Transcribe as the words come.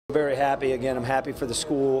Very happy. Again, I'm happy for the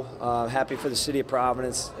school, happy for the city of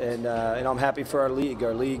Providence, and I'm happy for our league.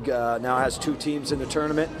 Our league now has 2 teams in the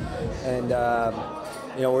tournament, and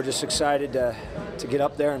we're just excited to get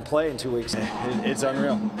up there and play in 2 weeks. It's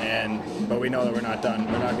unreal, but we know that we're not done.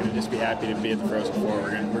 We're not going to just be happy to be at the Frozen Four.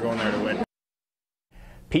 We're going there to win.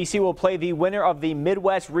 PC will play the winner of the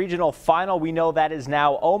Midwest Regional Final. We know that is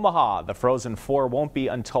now Omaha. The Frozen Four won't be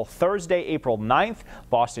until Thursday, April 9th.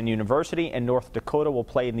 Boston University and North Dakota will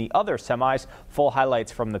play in the other semis. Full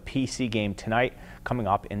highlights from the PC game tonight coming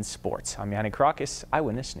up in sports. I'm Yanni Karakis,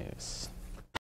 Eyewitness News.